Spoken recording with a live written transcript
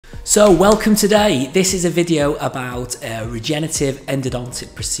So welcome today. This is a video about a regenerative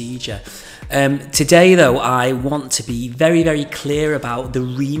endodontic procedure. Today though, I want to be very clear about the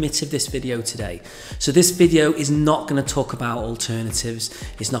remit of this video today. So this video is not going to talk about alternatives.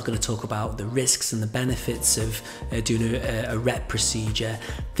 It's not going to talk about the risks and the benefits of doing a rep procedure.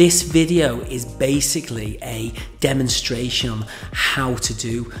 This video is basically a demonstration on how to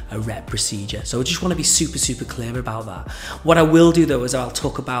do a rep procedure. So I just want to be super clear about that. What I will do though is I'll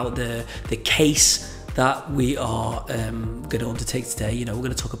talk about the case that we are going to undertake today. You know, we're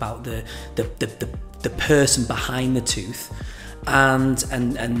going to talk about the person behind the tooth and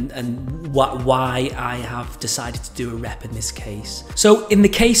why I have decided to do a rep in this case. So in the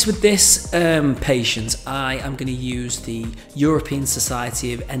case with this patient, I am going to use the European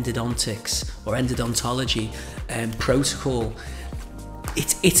Society of Endodontics or Endodontology protocol.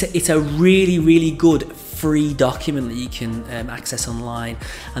 It's a really good free document that you can access online,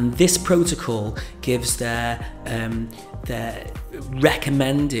 and this protocol gives their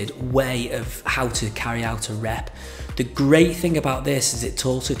recommended way of how to carry out a rep. The great thing about this is it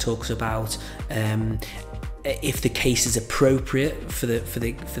also talks about if the case is appropriate for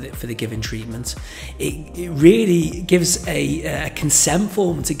the given treatment. It really gives a consent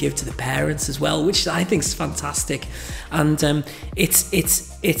form to give to the parents as well, which I think is fantastic, and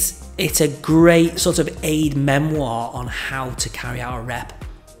it's a great sort of aid memoir on how to carry out a rep.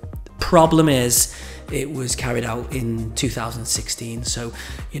 Problem is, it was carried out in 2016, so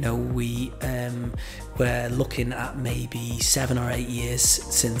you know we're looking at maybe 7 or 8 years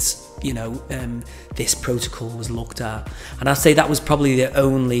since this protocol was looked at, and I'd say that was probably the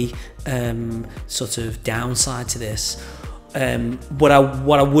only sort of downside to this. What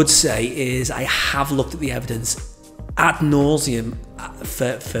I would say is I have looked at the evidence ad nauseum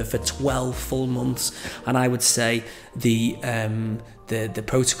for 12 full months, and I would say the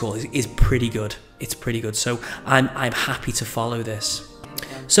protocol is pretty good. It's pretty good, so I'm happy to follow this.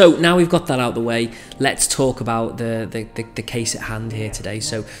 So now we've got that out of the way, let's talk about the case at hand here today.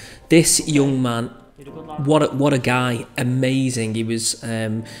 So this young man, what a guy, amazing. He was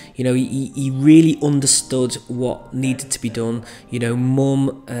he really understood what needed to be done. You know,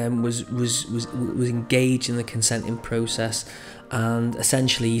 mum was engaged in the consenting process, and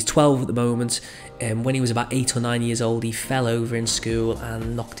essentially he's 12 at the moment. When he was about 8 or 9 years old, he fell over in school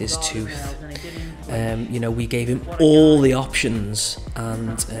and knocked his tooth. We gave him all the options,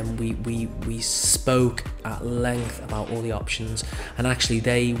 and we spoke at length about all the options, and actually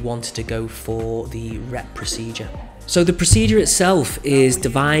they wanted to go for the rep procedure. So the procedure itself is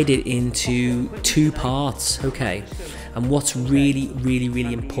divided into 2 parts, okay? And what's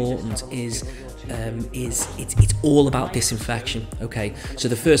really important is it's all about disinfection, okay? So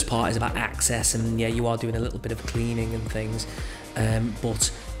the first part is about access, and yeah, you are doing a little bit of cleaning and things,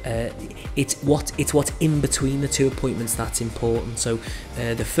 but it's what's in between the 2 appointments that's important. So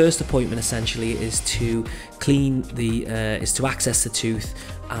the first appointment essentially is to clean is to access the tooth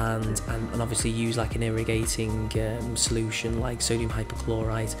and obviously use like an irrigating solution like sodium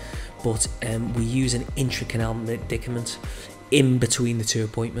hypochlorite, but we use an intracanal medicament in between the 2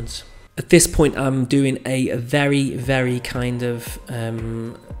 appointments. At this point, I'm doing a very kind of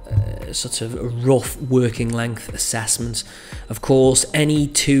sort of rough working length assessment. Of course, any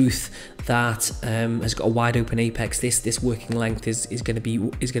tooth that has got a wide open apex, this working length is going to be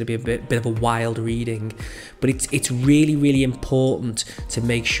a bit of a wild reading, but it's really important to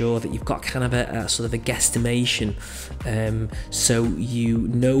make sure that you've got kind of a sort of a guesstimation, so you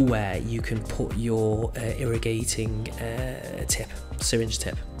know where you can put your irrigating tip, syringe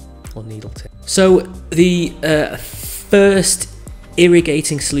tip or needle tip. So the first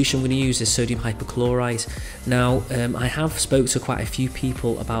irrigating solution we're going to use is sodium hypochlorite. Now I have spoke to quite a few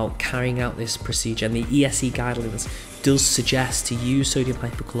people about carrying out this procedure, and the ESE guidelines does suggest to use sodium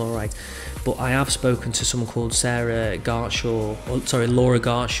hypochlorite, but I have spoken to someone called Laura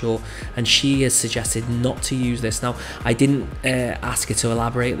Gartshaw, and she has suggested not to use this. Now I didn't ask her to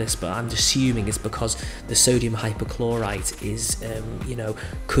elaborate this, but I'm assuming it's because the sodium hypochlorite is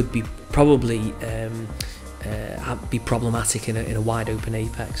could be probably be problematic in a wide open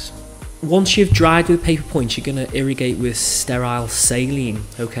apex. Once you've dried with paper points, you're going to irrigate with sterile saline,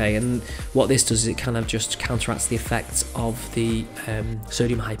 okay? And what this does is it kind of just counteracts the effects of the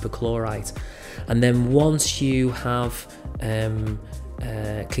sodium hypochlorite. And then once you have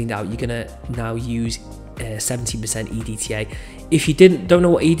cleaned out, you're going to now use 17% EDTA. If you don't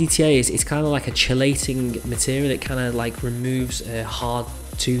know what EDTA is, it's kind of like a chelating material that kind of like removes hard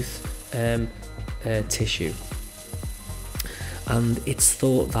tooth tissue. And it's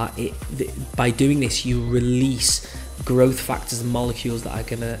thought that by doing this you release growth factors and molecules that are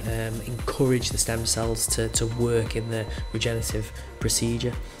going to encourage the stem cells to work in the regenerative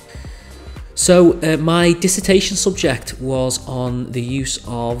procedure. So my dissertation subject was on the use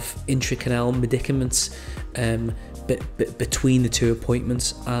of intracanal medicaments between the two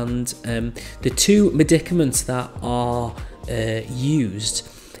appointments, and the two medicaments that are used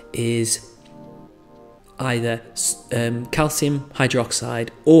is either calcium hydroxide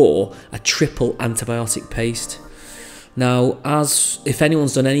or a triple antibiotic paste. Now, as if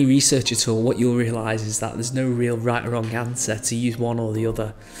anyone's done any research at all, what you'll realise is that there's no real right or wrong answer to use one or the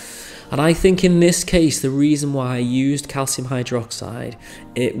other. And I think in this case, the reason why I used calcium hydroxide,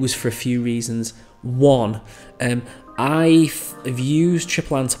 it was for a few reasons. One, I've used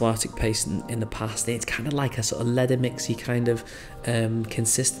triple antibiotic paste in the past. It's kind of like a sort of leather mixy kind of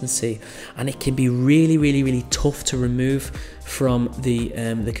consistency, and it can be really tough to remove from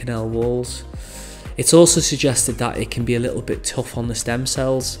the canal walls. It's also suggested that it can be a little bit tough on the stem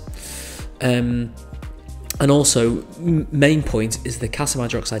cells. And also, main point is the calcium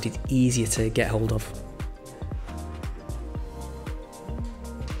hydroxide is easier to get hold of.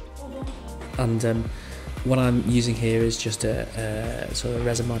 And what I'm using here is just a sort of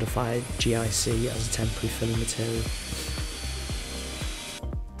resin modified GIC as a temporary filling material.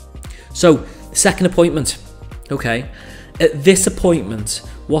 So, second appointment. Okay, at this appointment,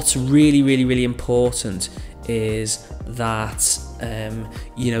 what's really important is that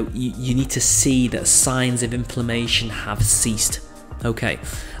you need to see that signs of inflammation have ceased. Okay,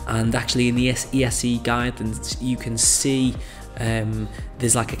 and actually in the ESE guidance you can see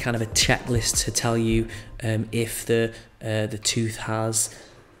there's like a kind of a checklist to tell you if the tooth has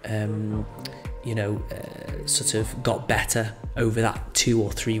sort of got better over that 2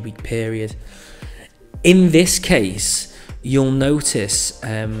 or 3 week period. In this case, you'll notice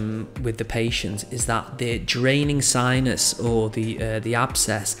with the patient is that the draining sinus or the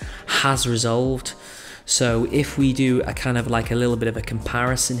abscess has resolved. So if we do a kind of like a little bit of a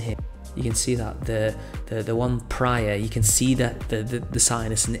comparison here, you can see that the one prior, you can see that the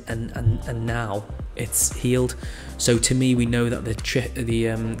sinus and now it's healed. So to me, we know that the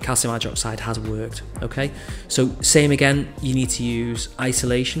calcium hydroxide has worked. Okay, so same again, you need to use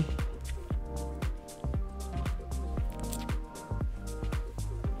isolation.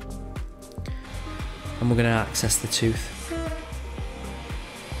 And we're going to access the tooth.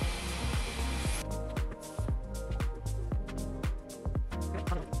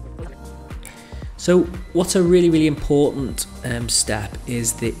 So what's a really important step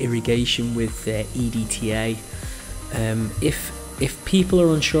is the irrigation with EDTA. If people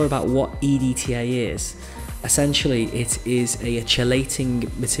are unsure about what EDTA is, essentially it is a chelating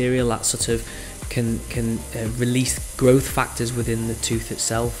material that sort of can release growth factors within the tooth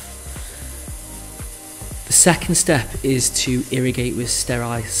itself. The second step is to irrigate with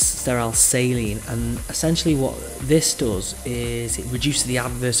sterile saline, and essentially what this does is it reduces the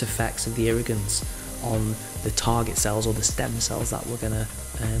adverse effects of the irrigants on the target cells or the stem cells that we're gonna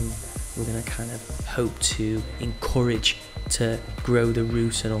kind of hope to encourage to grow the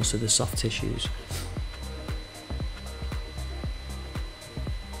root and also the soft tissues.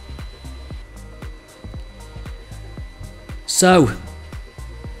 So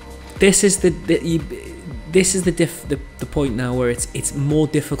this is the point now where it's more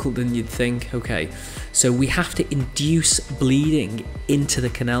difficult than you'd think. Okay, so we have to induce bleeding into the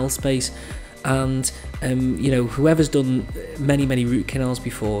canal space, and whoever's done many root canals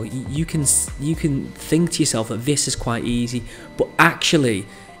before, you can think to yourself that this is quite easy, but actually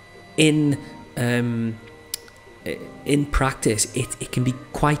in practice it can be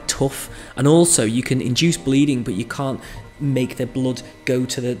quite tough, and also you can induce bleeding but you can't make the blood go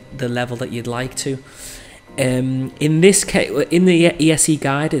to the level that you'd like to. In this case, in the ESE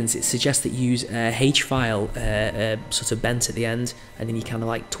guidance, it suggests that you use a H file sort of bent at the end, and then you kind of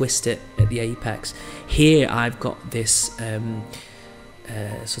like twist it at the apex. Here I've got this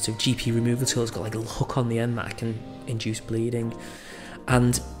sort of GP removal tool. It's got like a little hook on the end that I can induce bleeding,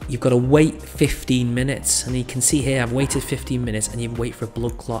 and you've got to wait 15 minutes, and you can see here I've waited 15 minutes and you wait for a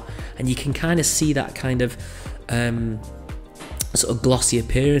blood clot, and you can kind of see that kind of sort of glossy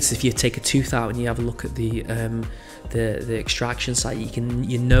appearance. If you take a tooth out and you have a look at the extraction site,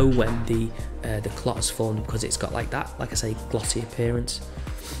 you know when the clot has formed, because it's got like that, like I say, glossy appearance.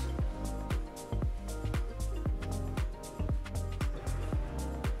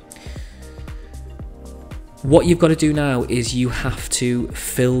 What you've got to do now is you have to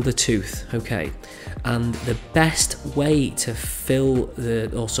fill the tooth, okay? And the best way to fill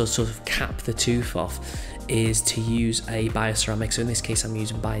also sort of cap the tooth off is to use a bioceramic. So in this case I'm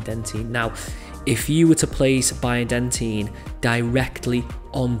using biodentine. Now if you were to place biodentine directly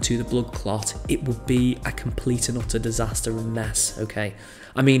onto the blood clot, it would be a complete and utter disaster and mess, okay?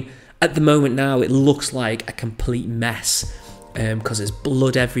 I mean, at the moment now, it looks like a complete mess because there's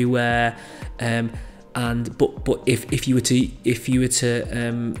blood everywhere. But if you were to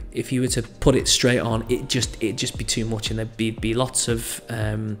put it straight on, it'd just be too much, and there'd be lots of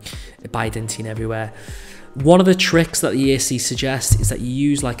biodentine everywhere. One of the tricks that the ESC suggests is that you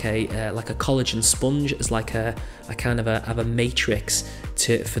use like a collagen sponge as like a kind of a matrix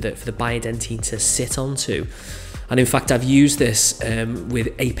for the biodentine to sit onto. And in fact, I've used this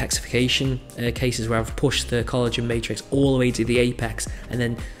with apexification cases where I've pushed the collagen matrix all the way to the apex and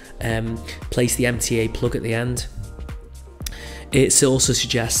then place the MTA plug at the end. It also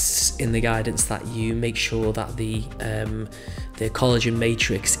suggests in the guidance that you make sure that the collagen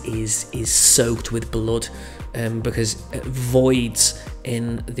matrix is soaked with blood, because voids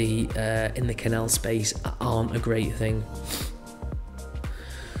in the canal space aren't a great thing.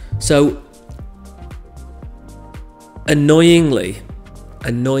 So annoyingly,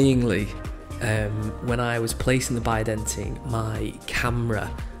 when I was placing the biodentine, my camera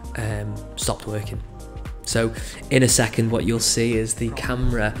stopped working. So in a second, what you'll see is the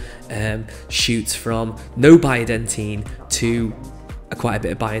camera shoots from no biodentine to quite a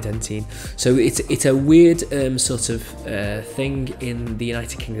bit of biodentine. So it's a weird sort of thing in the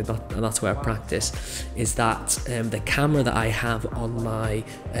United Kingdom, and that's where I practice, is that the camera that I have on my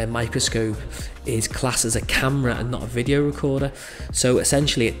microscope is classed as a camera and not a video recorder. So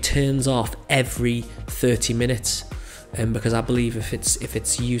essentially it turns off every 30 minutes. Because I believe if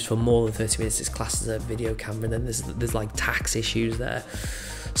it's used for more than 30 minutes, it's classed as a video camera. And then there's like tax issues there.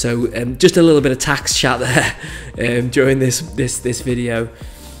 So just a little bit of tax chat there during this video.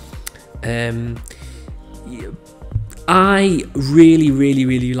 I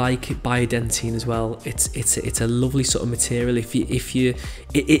really like biodentine as well. It's a lovely sort of material. It's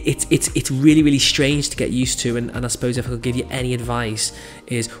really strange to get used to, and I suppose if I could give you any advice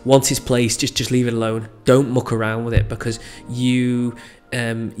is, once it's placed, just leave it alone. Don't muck around with it, because you'll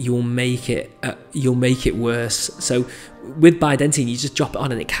make it worse. So with biodentine, you just drop it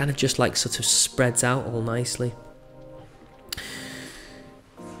on and it kind of just like sort of spreads out all nicely.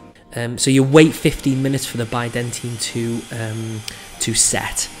 So you wait 15 minutes for the biodentine to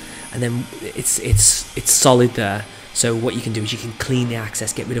set, and then it's solid there. So what you can do is you can clean the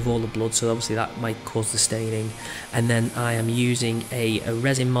access, get rid of all the blood. So obviously that might cause the staining. And then I am using a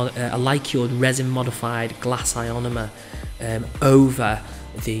light cured resin modified glass ionomer over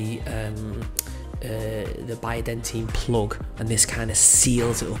the biodentine plug, and this kind of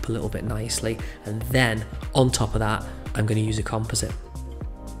seals it up a little bit nicely. And then on top of that, I'm going to use a composite.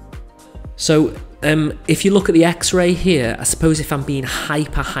 So if you look at the x-ray here, I suppose if I'm being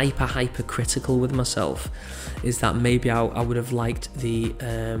hyper critical with myself, is that maybe I would have liked the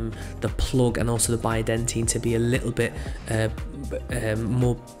plug and also the biodentine to be a little bit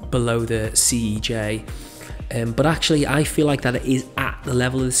more below the CEJ. But actually I feel like that it is at the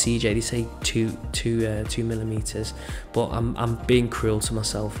level of the CEJ. They say 2 millimeters, but I'm being cruel to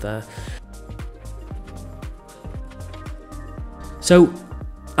myself there. So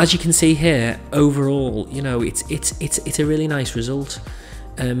as you can see here, overall, you know, it's a really nice result.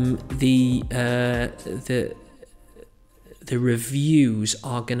 The reviews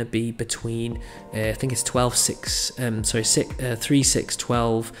are going to be between I think it's 3, 6,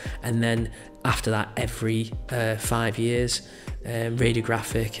 12, and then after that every 5 years,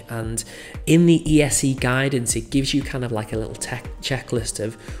 radiographic. And in the ESC guidance, it gives you kind of like a little checklist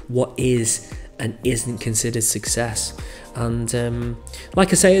of what is and isn't considered success. And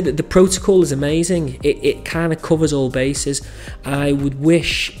like I say, the protocol is amazing. It kind of covers all bases. I would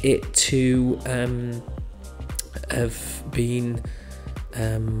wish it to have been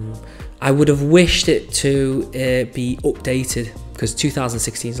I would have wished it to be updated, because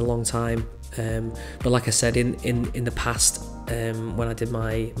 2016 is a long time. But like I said, in the past, when I did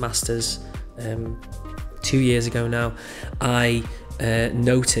my masters 2 years ago now, I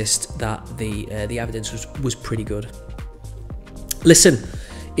noticed that the evidence was pretty good. Listen,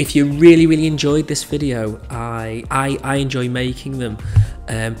 if you really enjoyed this video, I enjoy making them.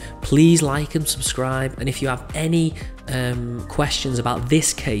 Please like and subscribe, and if you have any questions about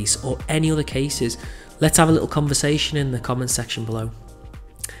this case or any other cases, let's have a little conversation in the comments section below.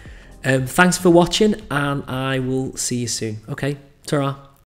 Thanks for watching, and I will see you soon. Okay, ta-ra.